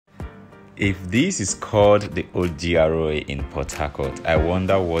If this is called the old GRA in Port Harcourt, I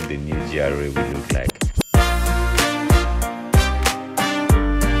wonder what the new GRA will look like.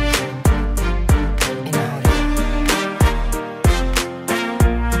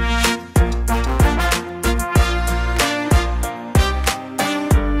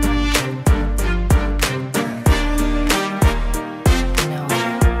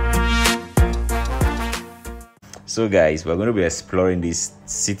 So guys, we're going to be exploring this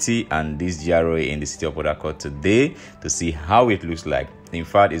city and this GRA in the city of Port Harcourt today to see how it looks like. In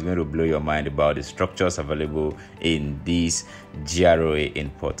fact, it's going to blow your mind about the structures available in this GRA in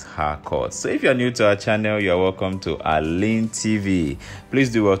Port Harcourt. So if you're new to our channel, you're welcome to Arlin TV. Please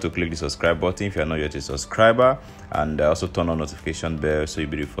do well to click the subscribe button if you're not yet a subscriber, and also turn on notification bell so you'll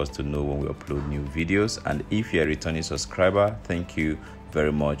be the first to know when we upload new videos. And if you're a returning subscriber, thank you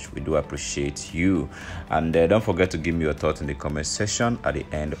very much. We do appreciate you. And don't forget to give me your thoughts in the comment section at the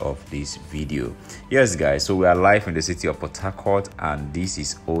end of this video. Yes guys, so we are live in the city of Port Harcourt, and this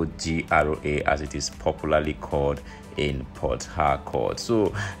is GRA as it is popularly called in Port Harcourt.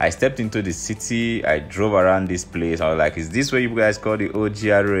 So I stepped into the city, I drove around this place. I was like, is this what you guys call the old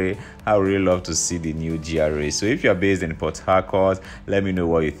GRA? I would really love to see the new GRA. So if you're based in Port Harcourt, let me know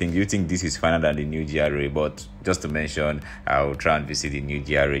what you think. Do you think this is finer than the new GRA? But just to mention, I'll try and visit the new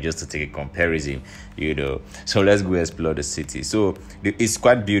GRA just to take a comparison, you know. So let's go explore the city. So it's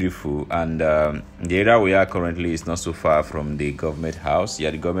quite beautiful, and the area we are currently is not so far from the government house.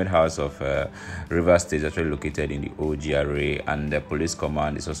 Yeah, the government house of River State is actually located in the old GRA, and the police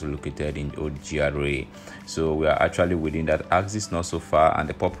command is also located in the old GRA. So we are actually within that axis, not so far, and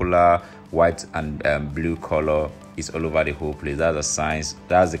the popular white and blue color is all over the whole place. That's a sign.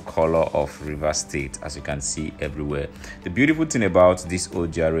 That's the color of River State, as you can see everywhere. The beautiful thing about this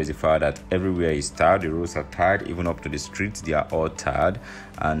old GRA is the fact that everywhere is tarred. The roads are tarred, even up to the streets they are all tarred,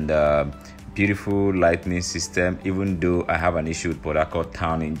 and beautiful lightning system. Even though I have an issue with Port Harcourt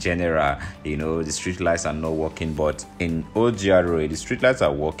town in general, you know, the street lights are not working, but in old GRA the street lights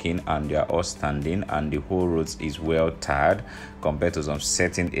are working and they are all standing, and the whole roads is well tarred compared to some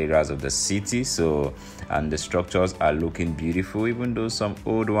certain areas of the city. So, and the structures are looking beautiful, even though some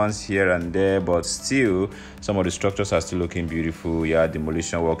old ones here and there, but still some of the structures are still looking beautiful. Yeah,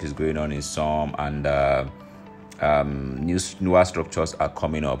 demolition work is going on in some, and newer structures are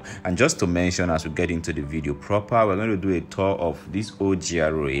coming up. And just to mention, as we get into the video proper, we're going to do a tour of this old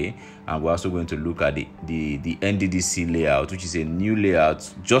GRA, and we're also going to look at the NDDC layout, which is a new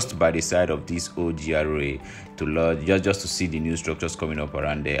layout just by the side of this old GRA, to just to see the new structures coming up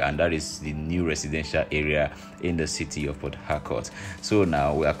around there, and that is the new residential area in the city of Port Harcourt. So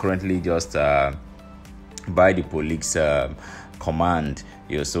now we are currently just by the police command.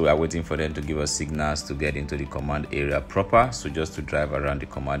 So we are waiting for them to give us signals to get into the command area proper. So just to drive around the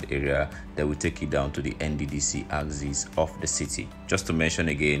command area, that will take you down to the NDDC axis of the city. Just to mention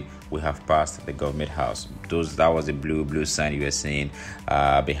again, we have passed the government house. That was the blue sign you were seeing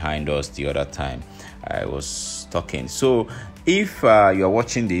behind us the other time I was talking. So if you're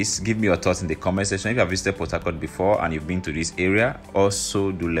watching this, give me your thoughts in the comment section. If you have visited Port Harcourt before and you've been to this area,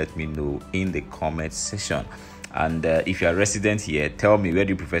 also do let me know in the comment section. And if you're a resident here, tell me, where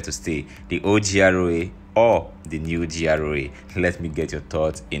do you prefer to stay, the old GRA or the new GRA? Let me get your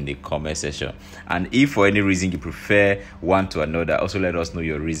thoughts in the comment section. And if for any reason you prefer one to another, also let us know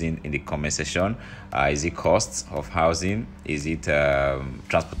your reason in the comment section. Is it costs of housing? Is it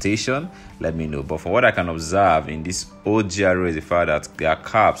transportation? Let me know. But from what I can observe in this old GRA is the fact that there are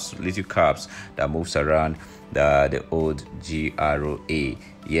cabs, little cabs that moves around the old GRA.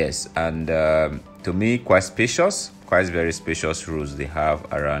 Yes, and to me, quite spacious, quite very spacious roads they have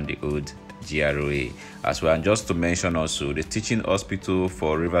around the old GRA as well. And just to mention also, the teaching hospital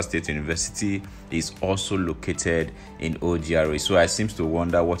for River State University is also located in old GRA. So I seem to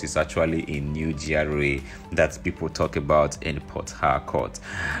wonder what is actually in new GRA that people talk about in Port Harcourt.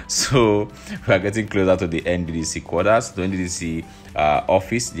 So we are getting closer to the NDDC quarters, the NDDC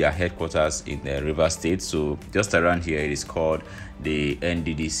office, their headquarters in River State. So just around here, it is called the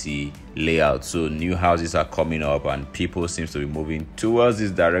NDDC layout. So new houses are coming up, and people seems to be moving towards this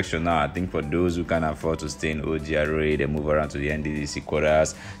direction now. I think for those who can afford to stay in old GRA, they move around to the NDDC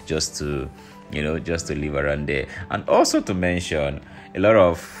quarters just to, you know, just to live around there. And also to mention, a lot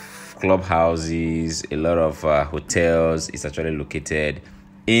of clubhouses, a lot of hotels is actually located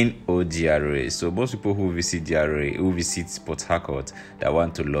in old GRA. So most people who visit GRA, who visit Port Harcourt, that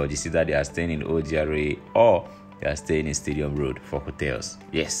want to lodge, you see that they are staying in old GRA or you are staying in Stadium Road for hotels.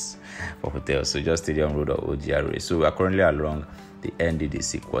 Yes, for hotels. So just Stadium Road or GRA. So we are currently along the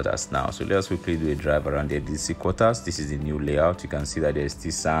NDDC quarters now. So let's quickly do a drive around the NDDC quarters. This is the new layout. You can see that there's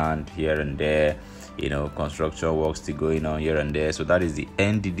still sand here and there. You know, construction work still going on here and there. So that is the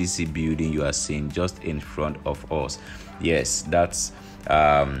NDDC building you are seeing just in front of us. Yes, that's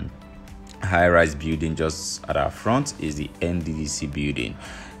high-rise building just at our front is the NDDC building.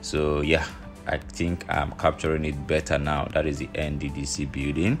 So yeah, I think I'm capturing it better now. That is the NDDC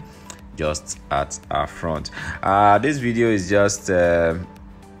building just at our front. This video is just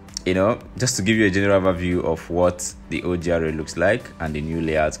just to give you a general overview of what the old GRA looks like and the new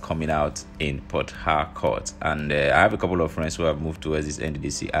layouts coming out in Port Harcourt. And I have a couple of friends who have moved towards this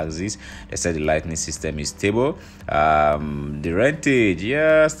NDDC axis. They said the lighting system is stable. The rentage,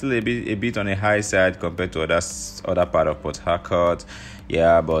 yeah, still a bit on the high side compared to other part of Port Harcourt.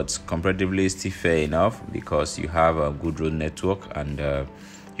 Yeah, but comparatively still fair enough because you have a good road network and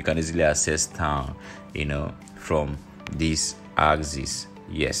you can easily access town, from this axis.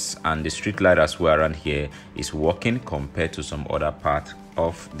 Yes, and the street light as well around here is working compared to some other part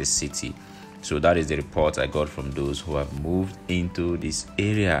of the city. So that is the report I got from those who have moved into this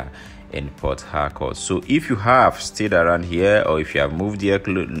area in Port Harcourt. So if you have stayed around here or if you have moved here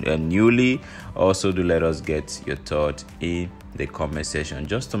newly, also do let us get your thought in the comment section.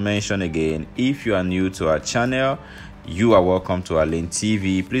 Just to mention again, if you are new to our channel, you are welcome to Arlin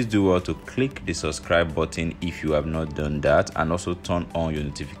TV. Please do well to click the subscribe button if you have not done that, and also turn on your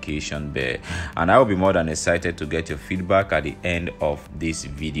notification bell. And I will be more than excited to get your feedback at the end of this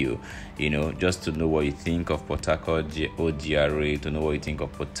video, just to know what you think of Port Harcourt or GRA, to know what you think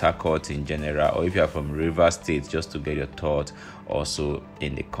of Port Harcourt in general, or if you are from River State, just to get your thoughts also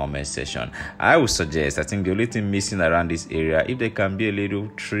in the comment section. I would suggest, I think the only thing missing around this area, if there can be a little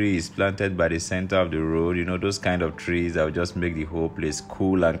trees planted by the center of the road, those kind of trees that will just make the whole place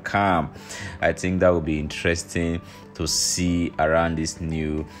cool and calm. I think that would be interesting to see around this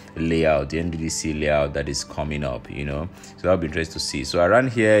new layout, the NDDC layout that is coming up, so that would be interesting to see. So around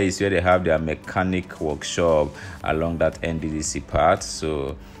here is where they have their mechanic workshop along that NDDC part.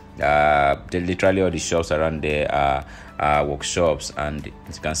 So literally all the shops around there are workshops, and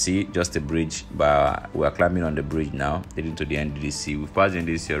as you can see, just a bridge, but we are climbing on the bridge now leading to the NDDC. We've passed the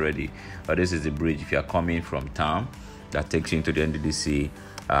NDDC already, but this is the bridge if you are coming from town that takes you into the NDDC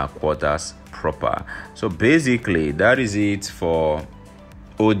quarters proper. So basically that is it for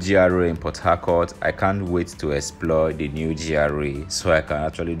old GRA in Port Harcourt. I can't wait to explore the new GRA so I can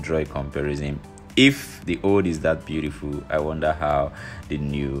actually draw a comparison. If the old is that beautiful, I wonder how the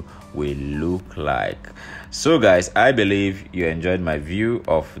new will look like. So guys, I believe you enjoyed my view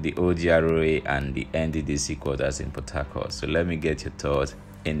of the old GRA and the NDDC quarters in Port Harcourt. So let me get your thoughts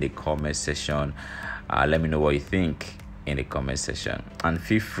in the comment section. Let me know what you think in the comment section, and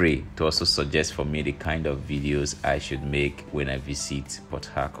feel free to also suggest for me the kind of videos I should make when I visit Port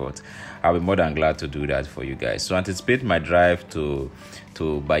Harcourt. I'll be more than glad to do that for you guys. So anticipate my drive to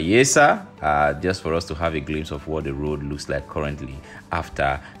Bayelsa, just for us to have a glimpse of what the road looks like currently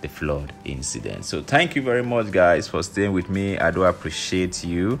after the flood incident. So thank you very much guys for staying with me. I do appreciate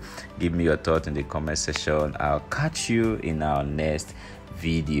you. Give me your thoughts in the comment section. I'll catch you in our next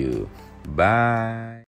video. Bye.